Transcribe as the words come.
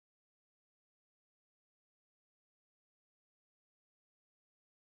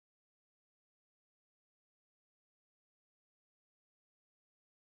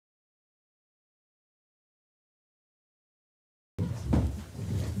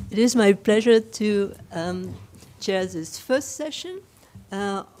It is my pleasure to chair this first session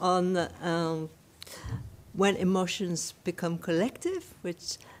on when emotions become collective,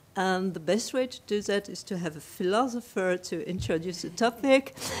 which the best way to do that is to have a philosopher to introduce the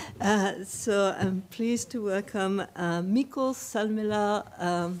topic. So I'm pleased to welcome Mikko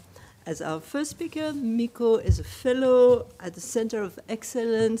Salmela as our first speaker. Mikko is a fellow at the Center of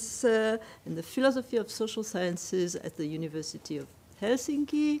Excellence in the Philosophy of Social Sciences at the University of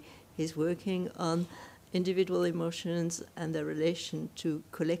Helsinki. He's working on individual emotions and their relation to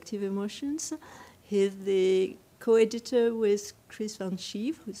collective emotions. He's the co-editor with Chris Van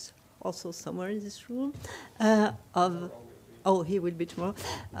Schieff, who's also somewhere in this room, he will be tomorrow,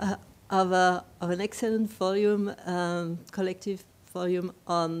 of an excellent volume, collective volume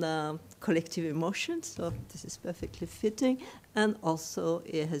on collective emotions, so this is perfectly fitting, and also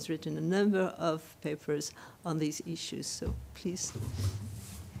he has written a number of papers on these issues, so please.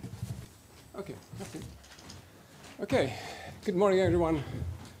 Okay, okay. Good morning, everyone.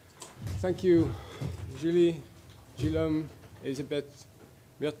 Thank you, Julie, Guillaume, Elisabeth,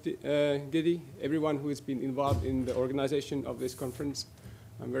 Gretty, everyone who has been involved in the organization of this conference.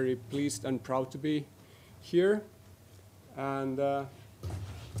 I'm very pleased and proud to be here. And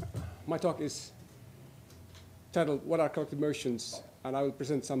my talk is titled, What are Collective Emotions? And I will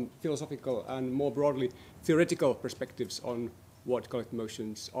present some philosophical and more broadly theoretical perspectives on what collective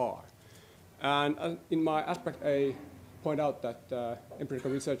emotions are. And in my aspect, I point out that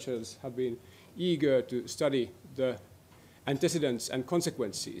empirical researchers have been eager to study the antecedents and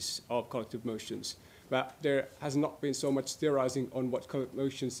consequences of collective emotions, but there has not been so much theorizing on what collective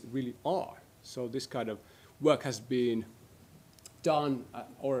emotions really are. So this kind of work has been done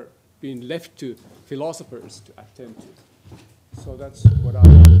or been left to philosophers to attend to. So that's what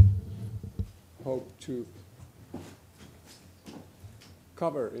I hope to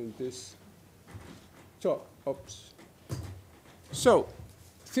cover in this talk. So,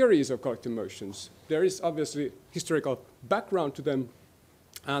 theories of collective emotions. There is obviously historical background to them,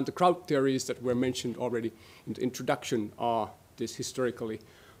 and the crowd theories that were mentioned already in the introduction are this historically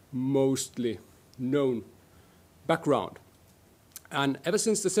mostly known background. And ever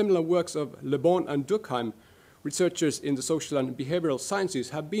since the seminal works of Le Bon and Durkheim, researchers in the social and behavioral sciences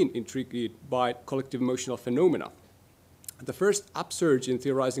have been intrigued by collective emotional phenomena. The first upsurge in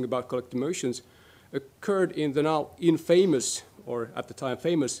theorizing about collective emotions occurred in the now infamous, or at the time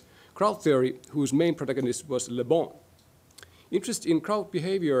famous, crowd theory, whose main protagonist was Le Bon. Interest in crowd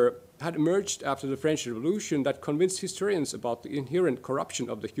behavior had emerged after the French Revolution that convinced historians about the inherent corruption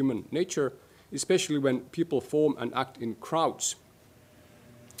of the human nature, especially when people form and act in crowds.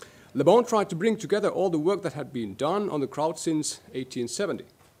 Le Bon tried to bring together all the work that had been done on the crowd since 1870.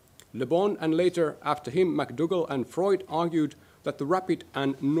 Le Bon, and later after him MacDougall and Freud, argued that the rapid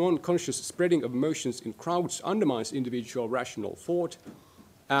and non-conscious spreading of emotions in crowds undermines individual rational thought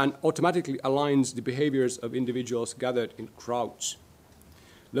and automatically aligns the behaviors of individuals gathered in crowds.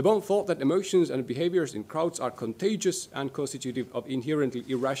 Le Bon thought that emotions and behaviors in crowds are contagious and constitutive of inherently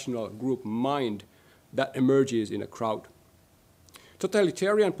irrational group mind that emerges in a crowd.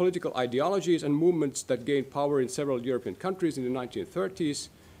 Totalitarian political ideologies and movements that gained power in several European countries in the 1930s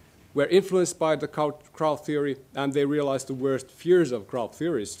were influenced by the crowd theory, and they realized the worst fears of crowd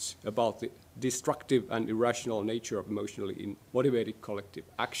theorists about the destructive and irrational nature of emotionally motivated collective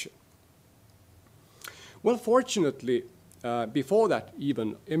action. Well, fortunately, before that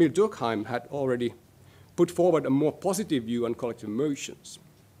even, Emil Durkheim had already put forward a more positive view on collective emotions.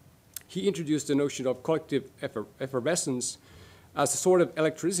 He introduced the notion of collective effervescence as a sort of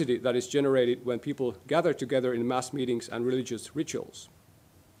electricity that is generated when people gather together in mass meetings and religious rituals.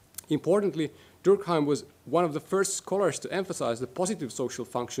 Importantly, Durkheim was one of the first scholars to emphasize the positive social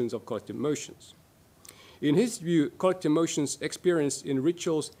functions of collective emotions. In his view, collective emotions experienced in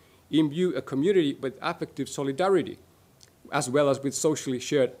rituals imbue a community with affective solidarity, as well as with socially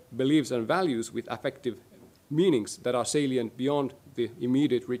shared beliefs and values with affective meanings that are salient beyond the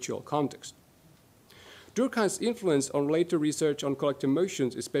immediate ritual context. Durkheim's influence on later research on collective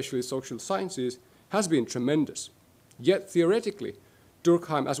emotions, especially social sciences, has been tremendous. Yet theoretically,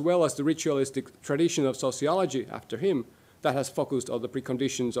 Durkheim, as well as the ritualistic tradition of sociology after him, that has focused on the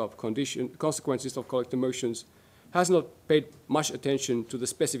preconditions of consequences of collective emotions, has not paid much attention to the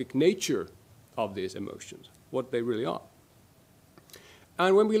specific nature of these emotions, what they really are.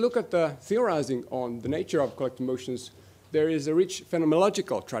 And when we look at the theorizing on the nature of collective emotions, there is a rich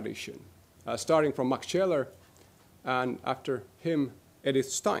phenomenological tradition, starting from Max Scheler and after him, Edith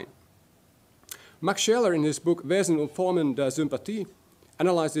Stein. Max Scheler, in his book Wesen und Formen der Sympathie,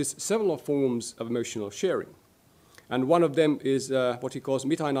 analyzes several forms of emotional sharing. And one of them is what he calls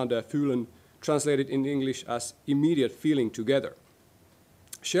miteinander fühlen, translated in English as immediate feeling together.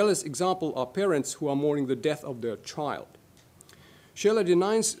 Schelle's example are parents who are mourning the death of their child. Schelle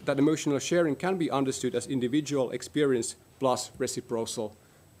denies that emotional sharing can be understood as individual experience plus reciprocal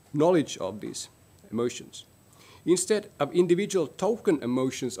knowledge of these emotions. Instead of individual token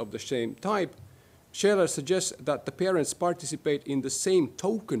emotions of the same type, Schelle suggests that the parents participate in the same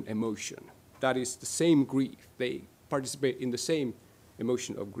token emotion, that is, the same grief. They participate in the same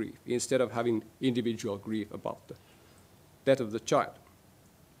emotion of grief, instead of having individual grief about the death of the child.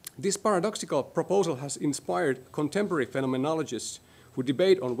 This paradoxical proposal has inspired contemporary phenomenologists who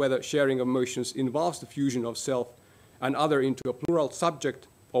debate on whether sharing of emotions involves the fusion of self and other into a plural subject,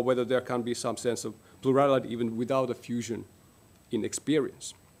 or whether there can be some sense of plurality even without a fusion in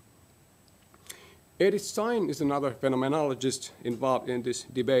experience. Edith Stein is another phenomenologist involved in this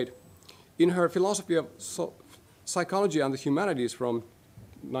debate. In her Philosophy of Psychology and the Humanities from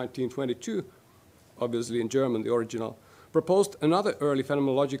 1922, obviously in German, the original, proposed another early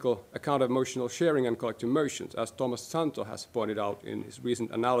phenomenological account of emotional sharing and collective emotions, as Thomas Santo has pointed out in his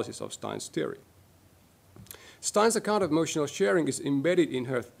recent analysis of Stein's theory. Stein's account of emotional sharing is embedded in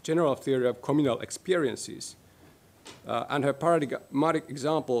her general theory of communal experiences, and her paradigmatic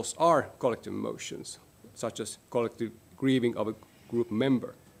examples are collective emotions, such as collective grieving of a group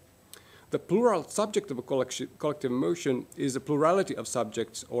member. The plural subject of a collective emotion is a plurality of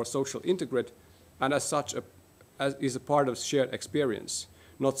subjects or social integrate, and as such is a part of shared experience,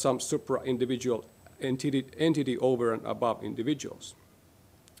 not some supra-individual entity over and above individuals.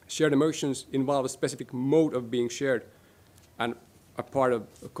 Shared emotions involve a specific mode of being shared and are part of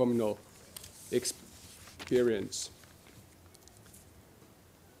a communal experience.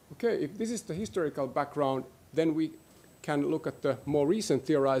 Okay, if this is the historical background, then we can look at the more recent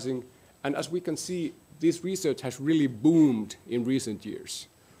theorizing, and as we can see, this research has really boomed in recent years.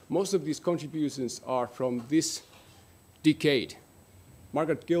 Most of these contributions are from this decade.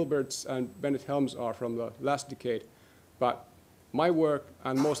 Margaret Gilbert's and Bennett Helms are from the last decade, but my work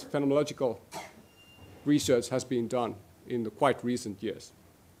and most phenomenological research has been done in the quite recent years.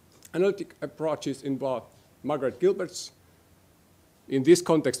 Analytic approaches involve Margaret Gilbert's, in this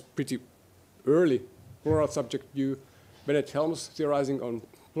context, pretty early plural subject view, Bennett Helms theorizing on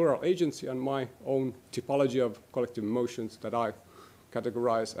plural agency, and my own typology of collective emotions that I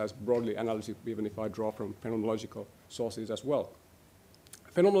categorize as broadly analytic, even if I draw from phenomenological sources as well.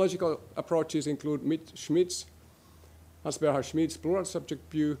 Phenomenological approaches include Hans-Bernhard Schmid's plural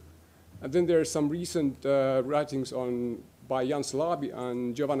subject view, and then there are some recent writings by Jan Slaby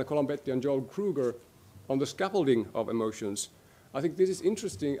and Giovanna Colombetti and Joel Kruger on the scaffolding of emotions. I think this is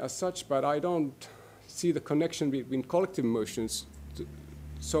interesting as such, but I don't see the connection between collective emotions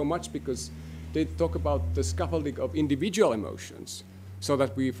so much, because they talk about the scaffolding of individual emotions, so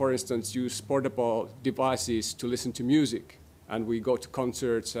that we, for instance, use portable devices to listen to music, and we go to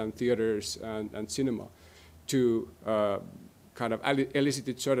concerts and theaters and cinema to kind of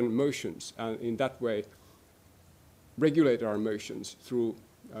elicit certain emotions, and in that way regulate our emotions through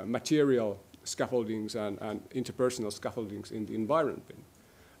material scaffoldings and interpersonal scaffoldings in the environment.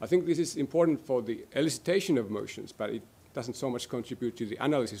 I think this is important for the elicitation of emotions, but it doesn't so much contribute to the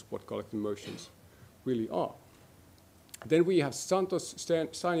analysis of what collective emotions really are. Then we have Santos'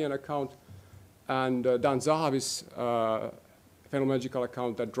 Steinian account and Dan Zahavi's phenomenological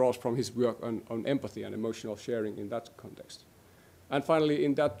account that draws from his work on empathy and emotional sharing in that context. And finally,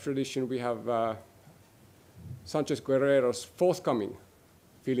 in that tradition, we have Sanchez Guerrero's forthcoming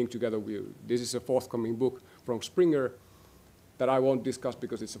Feeling Together view. This is a forthcoming book from Springer that I won't discuss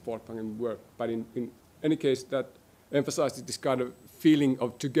because it's a forthcoming work, but in any case, that emphasizes this kind of feeling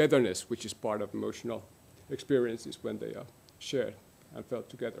of togetherness, which is part of emotional experiences when they are shared and felt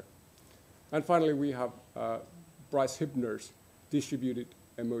together. And finally, we have Bryce Hibner's distributed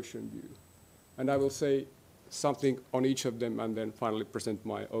emotion view. And I will say something on each of them and then finally present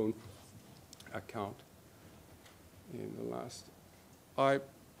my own account in the last. I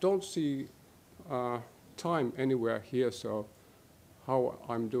don't see time anywhere here, so how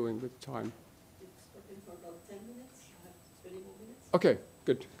I'm doing with time. It's open for about 10 minutes. I have 20 more minutes. Okay,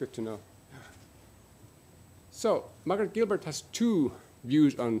 good to know. So Margaret Gilbert has two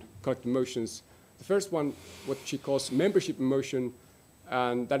views on collective emotions. The first one, what she calls membership emotion,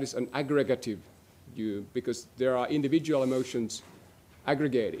 and that is an aggregative view because there are individual emotions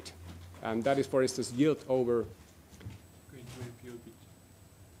aggregated. And that is, for instance, guilt over...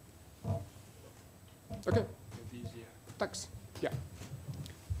 Okay. Thanks. Yeah.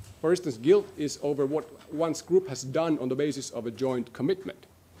 For instance, guilt is over what one's group has done on the basis of a joint commitment.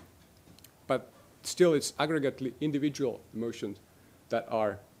 But still still it's aggregately individual emotions that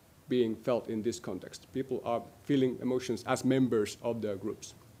are being felt in this context. People are feeling emotions as members of their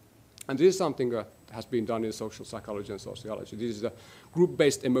groups. And this is something that has been done in social psychology and sociology. This is a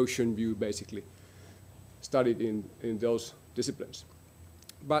group-based emotion view, basically, studied in those disciplines.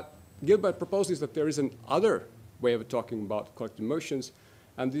 But Gilbert proposes that there is another way of talking about collective emotions,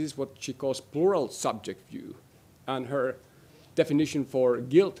 and this is what she calls plural subject view. And her definition for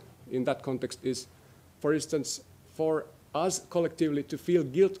guilt in that context is, for instance, for us collectively to feel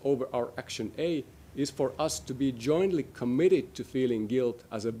guilt over our action A is for us to be jointly committed to feeling guilt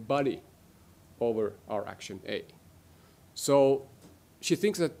as a body over our action A. So she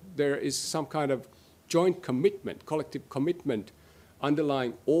thinks that there is some kind of joint commitment, collective commitment,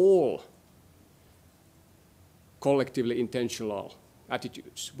 underlying all collectively intentional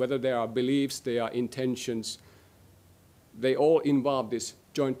attitudes. Whether they are beliefs, they are intentions, they all involve this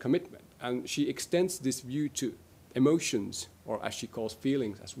joint commitment. And she extends this view to emotions, or as she calls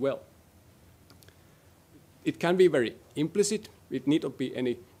feelings as well. It can be very implicit. It need not be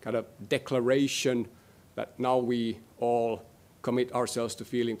any kind of declaration that now we all commit ourselves to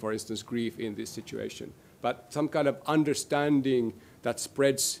feeling, for instance, grief in this situation, but some kind of understanding that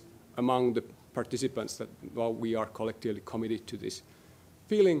spreads among the participants that well, we are collectively committed to this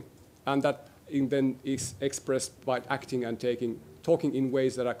feeling, and that then is expressed by acting and talking in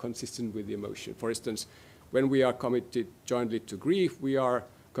ways that are consistent with the emotion. For instance, when we are committed jointly to grief, we are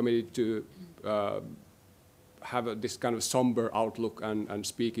committed to have this kind of somber outlook and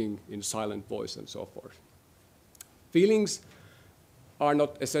speaking in silent voice and so forth. Feelings are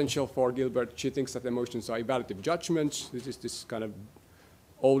not essential for Gilbert. She thinks that emotions are evaluative judgments. This is this kind of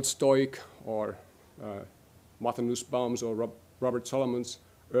old Stoic or Martha Nussbaum's or Robert Solomon's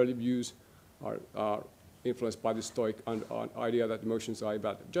early views are influenced by the Stoic idea that emotions are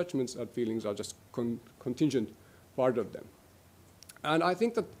evaluative judgments and feelings are just contingent part of them. And I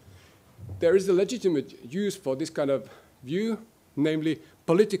think that there is a legitimate use for this kind of view, namely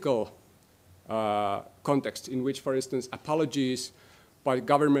political context, in which, for instance, apologies by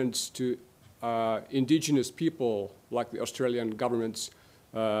governments to indigenous people, like the Australian government's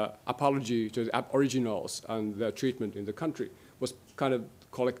apology to the Aboriginals and their treatment in the country, was kind of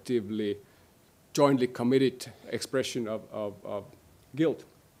collectively, jointly committed expression of guilt.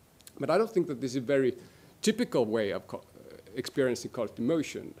 But I don't think that this is a very typical way of experiencing collective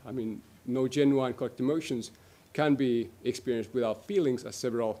emotion. I mean, no genuine collective emotions can be experienced without feelings, as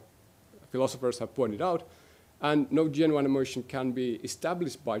several philosophers have pointed out, and no genuine emotion can be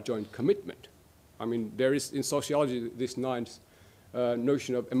established by joint commitment. I mean, there is in sociology this nice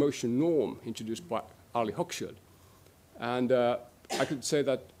notion of emotion norm introduced by Ali Hochschild. And I could say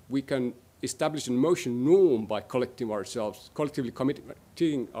that we can establish an emotion norm by collectively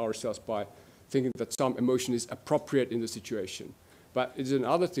committing ourselves by thinking that some emotion is appropriate in the situation. But it's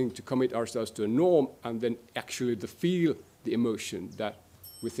another thing to commit ourselves to a norm and then actually to feel the emotion that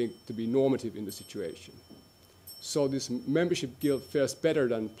we think to be normative in the situation. So this membership guilt fares better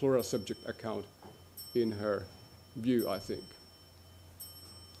than plural subject account in her view, I think.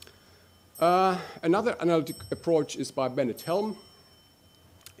 Another analytic approach is by Bennett Helm.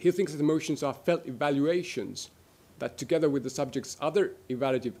 He thinks that emotions are felt evaluations that together with the subject's other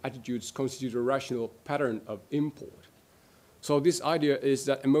evaluative attitudes constitute a rational pattern of import. So this idea is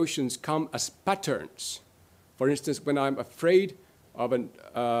that emotions come as patterns. For instance, when I'm afraid of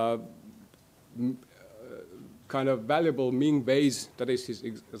a kind of valuable Ming vase, that is his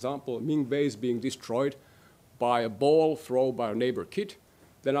example, Ming vase being destroyed by a ball thrown by a neighbor kid,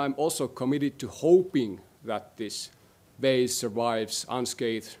 then I'm also committed to hoping that this vase survives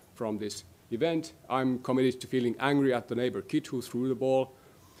unscathed from this event. I'm committed to feeling angry at the neighbor kid who threw the ball,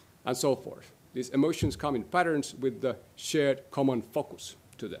 and so forth. These emotions come in patterns with the shared common focus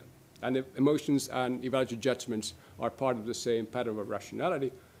to them. And emotions and evaluative judgments are part of the same pattern of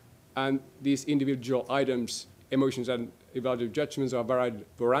rationality. And these individual items, emotions and evaluative judgments, are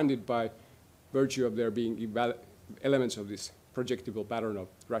branded by virtue of there being elements of this projectable pattern of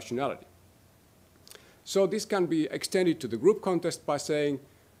rationality. So this can be extended to the group context by saying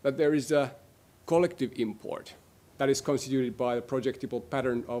that there is a collective import that is constituted by the projectable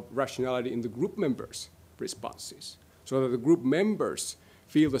pattern of rationality in the group members' responses, so that the group members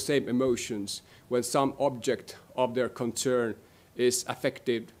feel the same emotions when some object of their concern is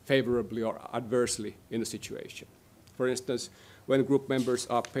affected favorably or adversely in a situation. For instance, when group members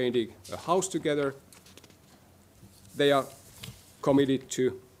are painting a house together, they are committed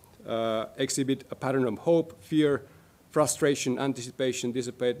to exhibit a pattern of hope, fear, frustration, anticipation,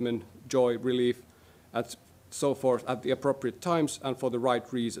 disappointment, joy, relief, and so forth at the appropriate times and for the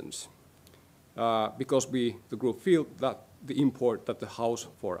right reasons. because we, the group, feel that the import that the house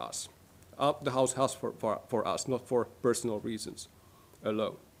has for us, not for personal reasons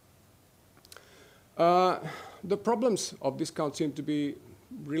alone. The problems of discount seem to be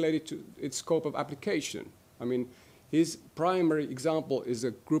related to its scope of application. I mean, his primary example is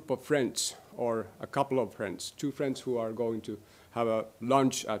a group of friends or a couple of friends, two friends who are going to have a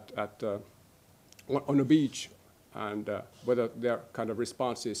lunch on a beach, and whether their kind of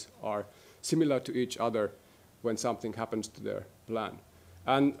responses are similar to each other when something happens to their plan.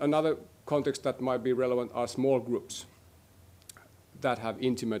 And another context that might be relevant are small groups that have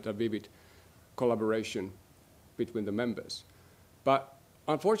intimate and vivid collaboration between the members. But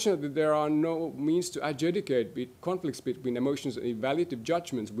unfortunately, there are no means to adjudicate conflicts between emotions and evaluative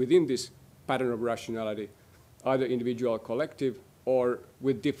judgments within this pattern of rationality, either individual or collective, or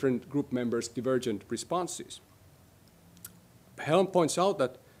with different group members' divergent responses. Helm points out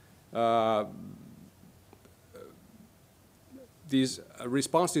that these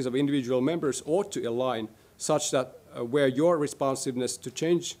responses of individual members ought to align such that where your responsiveness to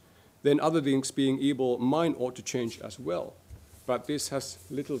change, then other things being equal, mine ought to change as well. But this has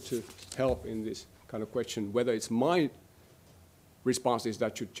little to help in this kind of question, whether it's my responses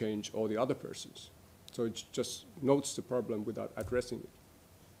that should change or the other person's. So it just notes the problem without addressing it.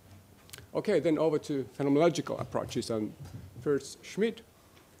 Okay, then over to phenomenological approaches, and first Schmidt.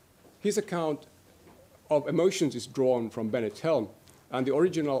 His account of emotions is drawn from Bennett Helm, and the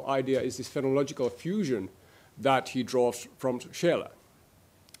original idea is this phenomenological fusion that he draws from Scheler.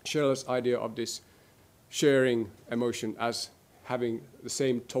 Scheler's idea of this sharing emotion as having the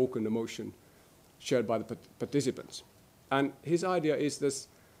same token emotion shared by the participants. And his idea is this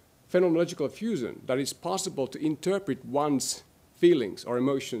phenomenological fusion, that it's possible to interpret one's feelings or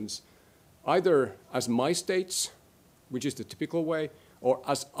emotions either as my states, which is the typical way, or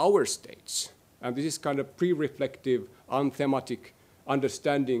as our states. And this is kind of pre-reflective, unthematic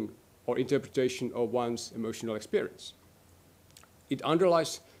understanding or interpretation of one's emotional experience. It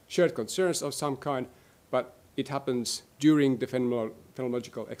underlies shared concerns of some kind, but it happens during the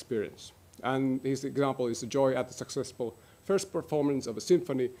phenomenological experience. And his example is the joy at the successful first performance of a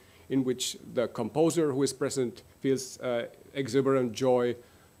symphony, in which the composer who is present feels exuberant joy.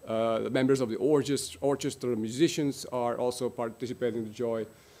 The members of the orchestra musicians are also participating in the joy.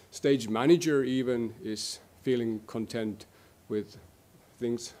 Stage manager even is feeling content with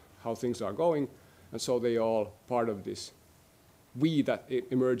things, how things are going, and so they are all part of this we that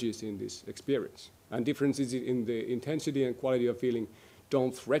emerges in this experience. And differences in the intensity and quality of feeling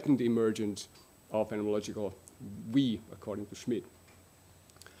don't threaten the emergence of phenomenological we, according to Schmidt.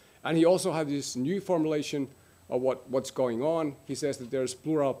 And he also had this new formulation of what's going on. He says that there's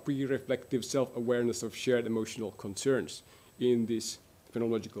plural pre-reflective self-awareness of shared emotional concerns in this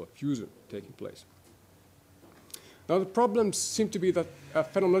phenomenological fusion taking place. Now the problems seem to be that a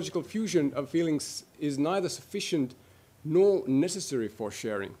phenomenological fusion of feelings is neither sufficient nor necessary for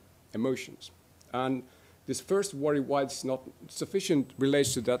sharing emotions. And this first worry why it's not sufficient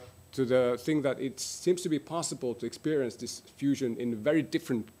relates to that, to the thing that it seems to be possible to experience this fusion in very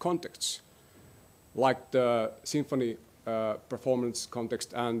different contexts, like the symphony performance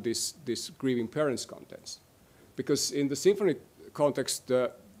context and this grieving parents context. Because in the symphony context,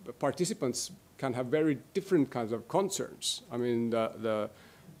 the participants can have very different kinds of concerns. I mean, the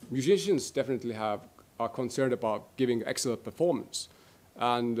musicians definitely are concerned about giving excellent performance,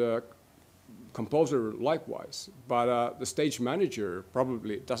 and composer likewise, but the stage manager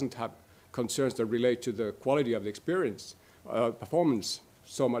probably doesn't have concerns that relate to the quality of the experience, performance,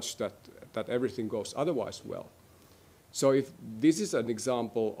 so much that everything goes otherwise well. So if this is an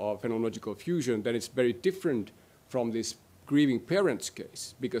example of phenomenological fusion, then it's very different from this grieving parents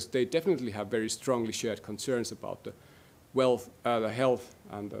case, because they definitely have very strongly shared concerns about the wealth, the health,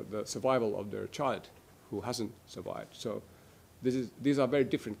 and the survival of their child who hasn't survived. So these are very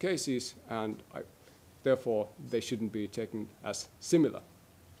different cases, and therefore they shouldn't be taken as similar.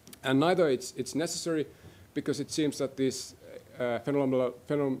 And neither it's necessary, because it seems that this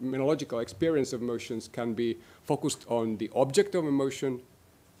phenomenological experience of emotions can be focused on the object of emotion,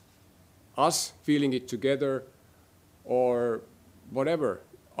 us feeling it together, or whatever.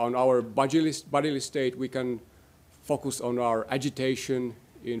 On our bodily state, we can focus on our agitation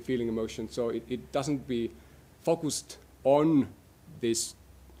in feeling emotion, so it doesn't be focused on this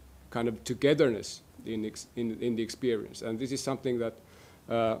kind of togetherness in the experience. And this is something that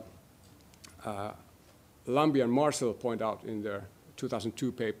Lambie and Marcel point out in their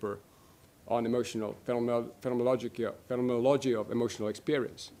 2002 paper on emotional phenomenology of emotional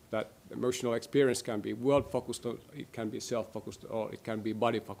experience, that emotional experience can be world-focused, or it can be self-focused, or it can be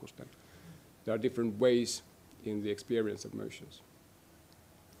body-focused. there are different ways in the experience of emotions.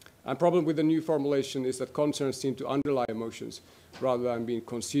 And problem with the new formulation is that concerns seem to underlie emotions rather than being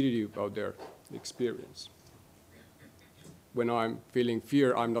constitutive of their experience. When I'm feeling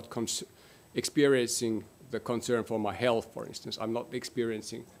fear, I'm not experiencing the concern for my health, for instance. I'm not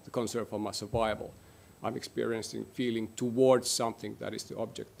experiencing the concern for my survival. I'm experiencing feeling towards something that is the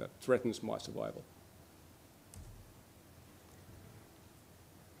object that threatens my survival.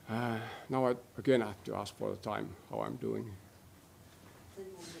 Now I again have to ask for the time, how I'm doing. 10 more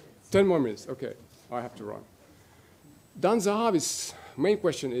minutes. 10 more minutes, okay, I have to run. Dan Zahavi's main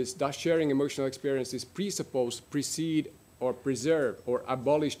question is, does sharing emotional experiences presuppose, precede, or preserve, or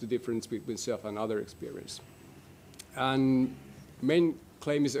abolish the difference between self and other experience? And main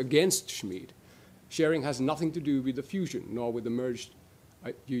claim is against Schmid. Sharing has nothing to do with the fusion, nor with the merged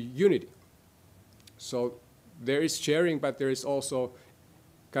unity. So there is sharing, but there is also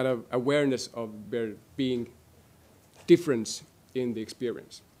kind of awareness of there being difference in the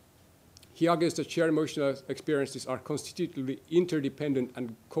experience. He argues that shared emotional experiences are constitutively interdependent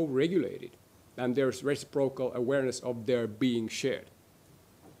and co-regulated, and there's reciprocal awareness of their being shared,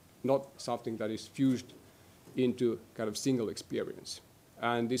 not something that is fused into kind of single experience.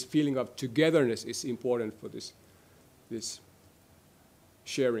 And this feeling of togetherness is important for this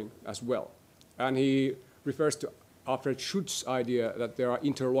sharing as well. And he refers to Alfred Schutz's idea that there are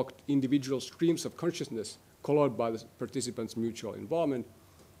interlocked individual streams of consciousness colored by the participants' mutual involvement,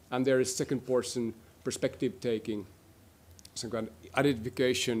 and there is second-person perspective-taking, some kind of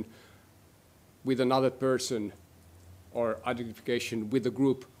identification with another person or identification with the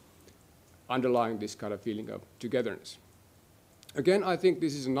group underlying this kind of feeling of togetherness. Again, I think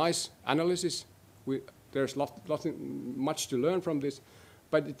this is a nice analysis. There's much to learn from this,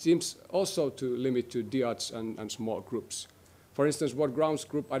 but it seems also to limit to dyads and small groups. For instance, what grounds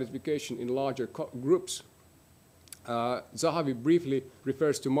group identification in larger groups? Zahavi briefly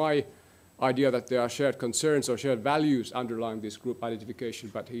refers to my idea that there are shared concerns or shared values underlying this group identification,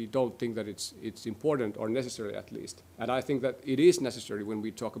 but he don't think that it's important or necessary at least. And I think that it is necessary when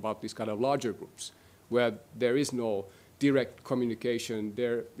we talk about these kind of larger groups, where there is no direct communication,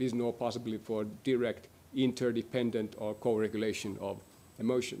 there is no possibility for direct interdependent or co-regulation of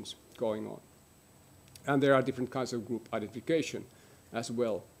emotions going on. And there are different kinds of group identification as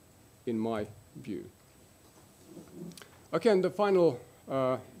well, in my view. Again, the final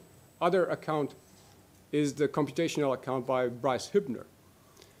other account is the computational account by Bryce Hübner.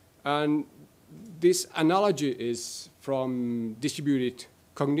 And this analogy is from distributed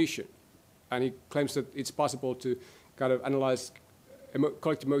cognition. And he claims that it's possible to kind of analyze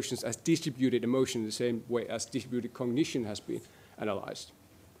collective emotions as distributed emotion in the same way as distributed cognition has been analyzed.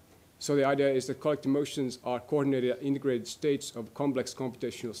 So the idea is that collective emotions are coordinated, integrated states of complex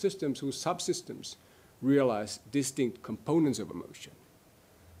computational systems whose subsystems realize distinct components of emotion.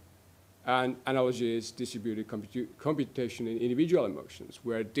 And analogy is distributed computation in individual emotions,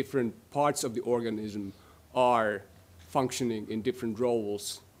 where different parts of the organism are functioning in different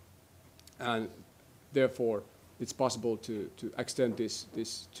roles, and therefore it's possible to extend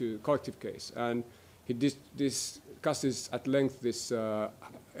this to collective case. And he discusses at length this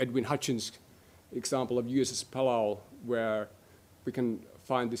Edwin Hutchins example of USS Palau, where we can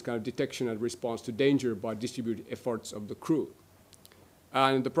find this kind of detection and response to danger by distributed efforts of the crew.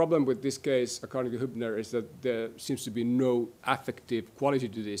 And the problem with this case, according to Hübner, is that there seems to be no affective quality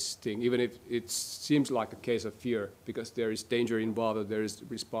to this thing, even if it seems like a case of fear, because there is danger involved, and there is a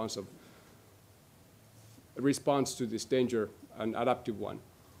response to this danger, an adaptive one.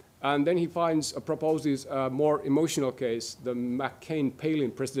 And then he proposes a more emotional case, the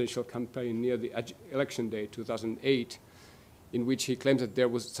McCain-Palin presidential campaign near the election day, 2008, in which he claims that there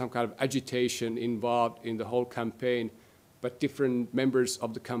was some kind of agitation involved in the whole campaign, but different members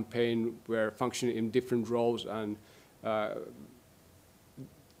of the campaign were functioning in different roles, and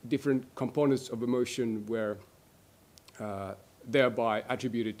different components of emotion were thereby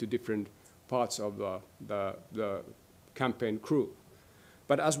attributed to different parts of the campaign crew.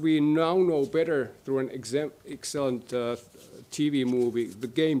 But as we now know better through an excellent TV movie, The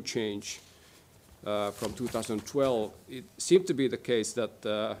Game Change, from 2012, it seemed to be the case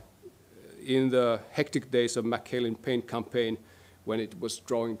that in the hectic days of McCain-Palin campaign, when it was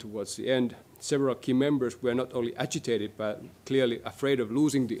drawing towards the end, several key members were not only agitated, but clearly afraid of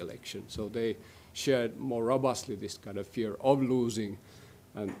losing the election. So they shared more robustly this kind of fear of losing,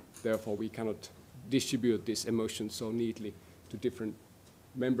 and therefore we cannot distribute this emotion so neatly to different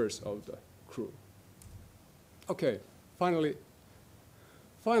members of the crew. Okay, finally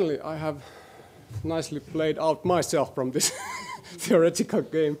I have nicely played out myself from this theoretical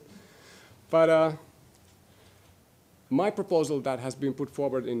game. But my proposal that has been put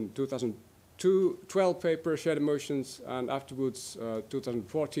forward in 2012 paper, Shared Emotions, and afterwards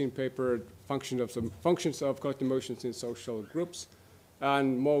 2014 paper, Functions of Collective Emotions in Social Groups,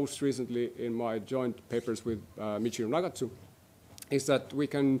 and most recently in my joint papers with Michiru Nagatsu, is that we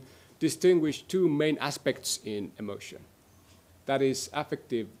can distinguish two main aspects in emotion. That is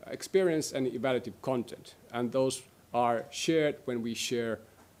affective experience and evaluative content. And those are shared when we share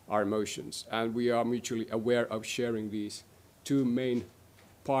our emotions. And we are mutually aware of sharing these two main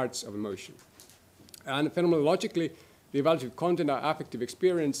parts of emotion. And phenomenologically, the evaluative content and affective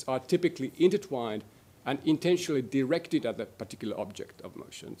experience are typically intertwined and intentionally directed at a particular object of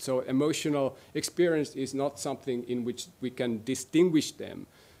emotion. So emotional experience is not something in which we can distinguish them,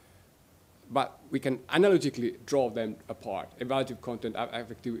 but we can analytically draw them apart. Evaluative content,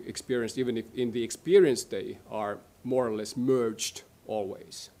 affective experience, even if in the experience they are more or less merged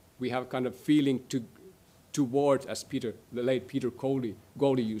always. We have kind of feeling towards, as the late Peter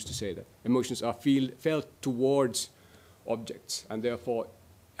Goldie used to say, that emotions are felt towards objects, and therefore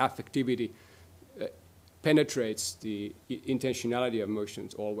affectivity penetrates the intentionality of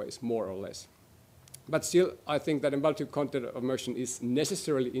emotions always, more or less. But still, I think that evaluative content of emotion is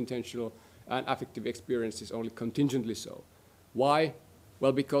necessarily intentional, and affective experience is only contingently so. Why?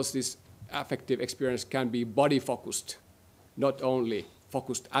 Well, because this affective experience can be body-focused, not only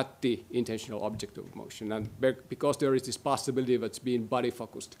focused at the intentional object of emotion. And because there is this possibility of it's being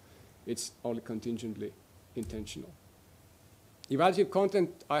body-focused, it's only contingently intentional. Evaluative content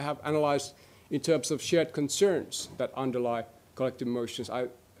I have analyzed in terms of shared concerns that underlie collective emotions. I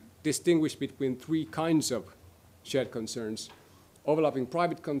distinguish between three kinds of shared concerns: overlapping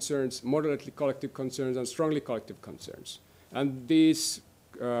private concerns, moderately collective concerns, and strongly collective concerns. And these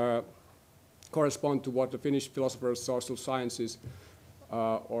correspond to what the Finnish philosopher of social sciences,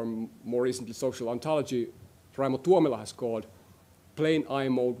 or more recently social ontology, Raimo Tuomela has called plain I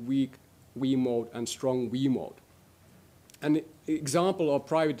mode, weak we mode, and strong we mode. An example of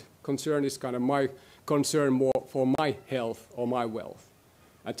private concern is kind of my concern more for my health or my wealth.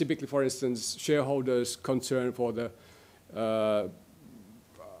 And typically, for instance, shareholders' concern for the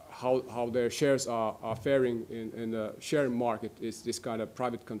how their shares are faring in the share market is this kind of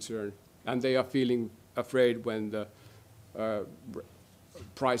private concern, and they are feeling afraid when the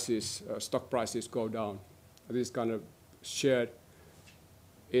stock prices go down. This is kind of shared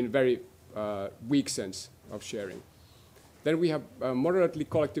in very weak sense of sharing. Then we have moderately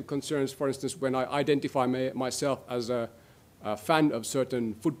collective concerns, for instance, when I identify myself as a fan of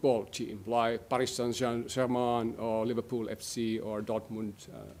certain football team, like Paris Saint-Germain or Liverpool FC or Dortmund,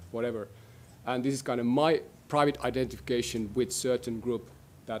 whatever. And this is kind of my private identification with certain group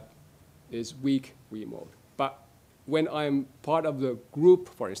that is weak we mode. But when I'm part of the group,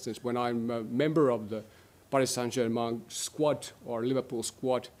 for instance, when I'm a member of the Paris Saint-Germain squad or Liverpool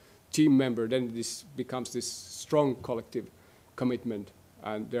squad team member, then this becomes this strong collective commitment,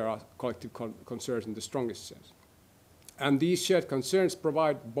 and there are collective concerns in the strongest sense. And these shared concerns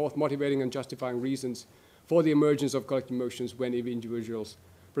provide both motivating and justifying reasons for the emergence of collective emotions when individuals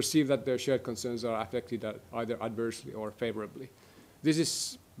perceive that their shared concerns are affected either adversely or favorably. This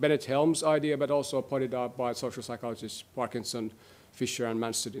is Bennett Helm's idea, but also pointed out by social psychologists Parkinson, Fisher, and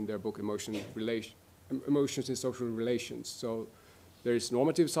Mansell in their book Emotions in Social Relations. So there is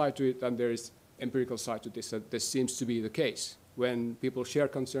normative side to it, and there is empirical side to this. That this seems to be the case. When people share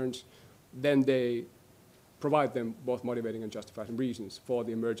concerns, then they provide them both motivating and justifying reasons for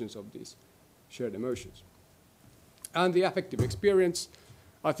the emergence of these shared emotions. And the affective experience,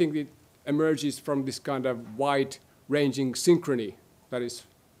 I think it emerges from this kind of wide-ranging synchrony that is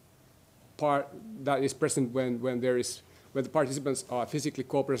present when the participants are physically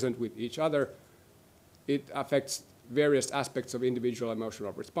co-present with each other. It affects various aspects of individual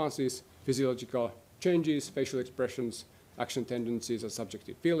emotional responses, physiological changes, facial expressions, action tendencies, and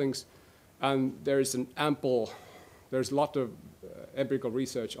subjective feelings. And there's a lot of empirical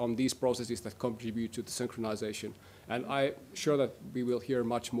research on these processes that contribute to the synchronization. And I'm sure that we will hear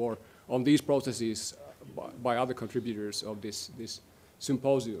much more on these processes by other contributors of this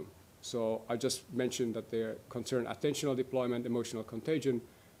symposium. So I just mentioned that they concern attentional deployment, emotional contagion,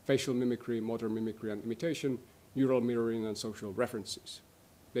 facial mimicry, motor mimicry and imitation, neural mirroring, and social references.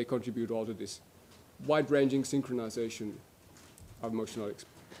 They contribute all to this wide-ranging synchronization of emotional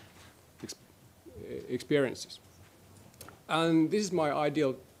experiences. And this is my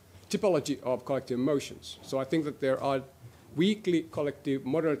ideal typology of collective emotions. So I think that there are weakly collective,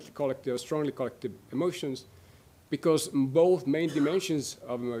 moderately collective, strongly collective emotions, because both main dimensions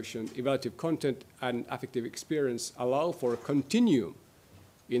of emotion, evaluative content and affective experience, allow for a continuum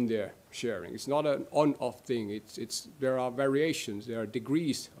in their sharing. It's not an on-off thing. There are variations, there are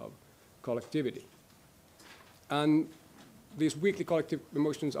degrees of collectivity. And these weakly collective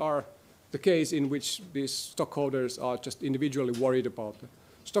emotions are the case in which these stockholders are just individually worried about the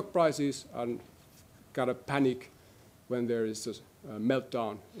stock prices and kind of panic when there is a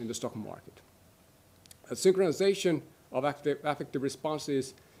meltdown in the stock market. A synchronization of affective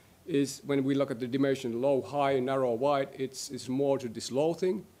responses is, when we look at the dimension low, high, narrow, wide, it's more to this low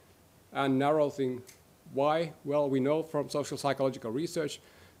thing. And narrow thing, why? Well, we know from social psychological research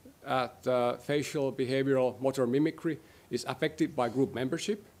that facial, behavioral, motor mimicry is affected by group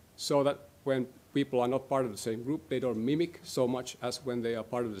membership, so that when people are not part of the same group, they don't mimic so much as when they are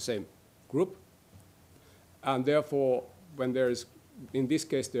part of the same group. And therefore, when there is, in this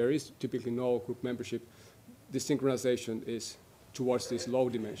case, there is typically no group membership, this synchronization is towards this low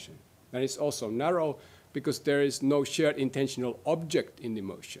dimension. And it's also narrow because there is no shared intentional object in the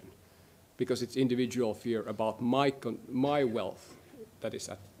emotion, because it's individual fear about my wealth that is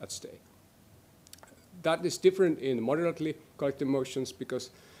at stake. That is different in moderately collective emotions because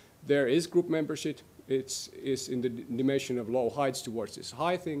there is group membership. It's in the dimension of low heights towards this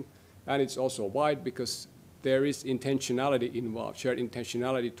high thing, and it's also wide because there is intentionality involved, shared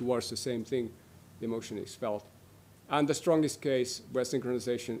intentionality towards the same thing the emotion is felt. And the strongest case where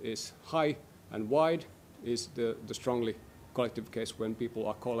synchronization is high and wide is the strongly collective case when people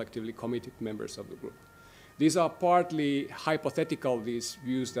are collectively committed members of the group. These are partly hypothetical, these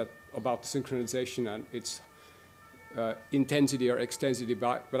views about synchronization and its intensity or extensity,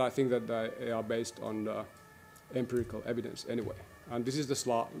 but I think that they are based on empirical evidence anyway. And this is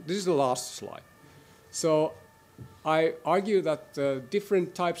the last slide. So I argue that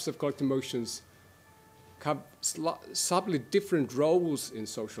different types of collective emotions have subtly different roles in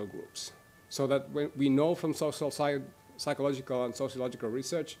social groups. So that when we know from social psychological and sociological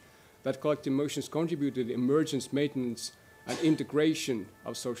research that collective emotions contribute to the emergence, maintenance, and integration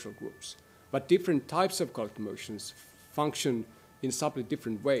of social groups. But different types of collective emotions function in subtly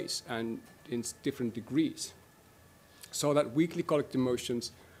different ways and in different degrees. So that weakly collective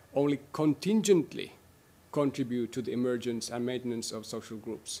emotions only contingently contribute to the emergence and maintenance of social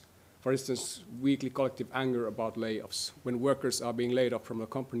groups. For instance, weakly collective anger about layoffs. When workers are being laid off from a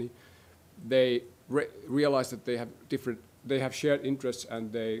company, they realize that they have shared interests,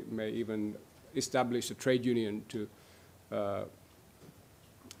 and they may even establish a trade union to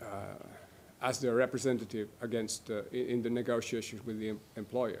as their representative against in the negotiations with the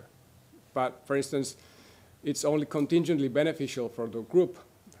employer. But for instance, it's only contingently beneficial for the group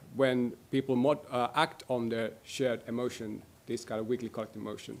when people act on their shared emotion, this kind of weakly collective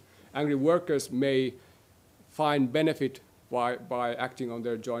emotion. Angry workers may find benefit by acting on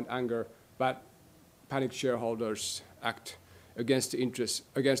their joint anger, but panicked shareholders act against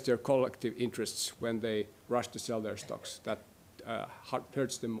their collective interests when they rush to sell their stocks. That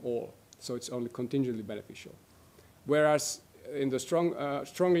hurts them all. So it's only contingently beneficial. Whereas in the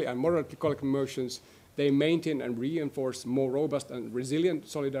strongly and moderately collective emotions, they maintain and reinforce more robust and resilient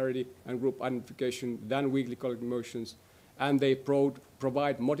solidarity and group identification than weakly collective emotions, and they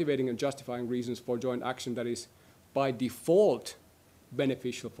provide motivating and justifying reasons for joint action that is by default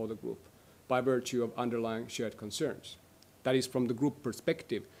beneficial for the group by virtue of underlying shared concerns. That is, from the group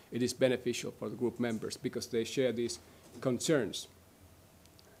perspective, it is beneficial for the group members because they share these concerns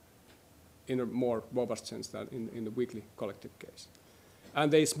in a more robust sense than in the weakly collective case. And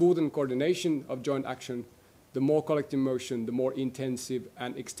they smoothen coordination of joint action. The more collective motion, the more intensive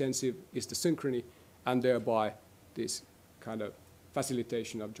and extensive is the synchrony, and thereby this kind of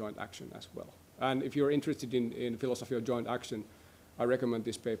facilitation of joint action as well. And if you're interested in philosophy of joint action, I recommend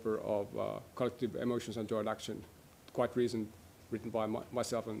this paper of collective emotions and joint action, quite recent, written by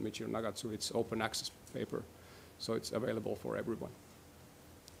myself and Michiro Nagatsu. It's open access paper, so it's available for everyone.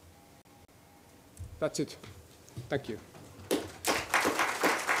 That's it. Thank you.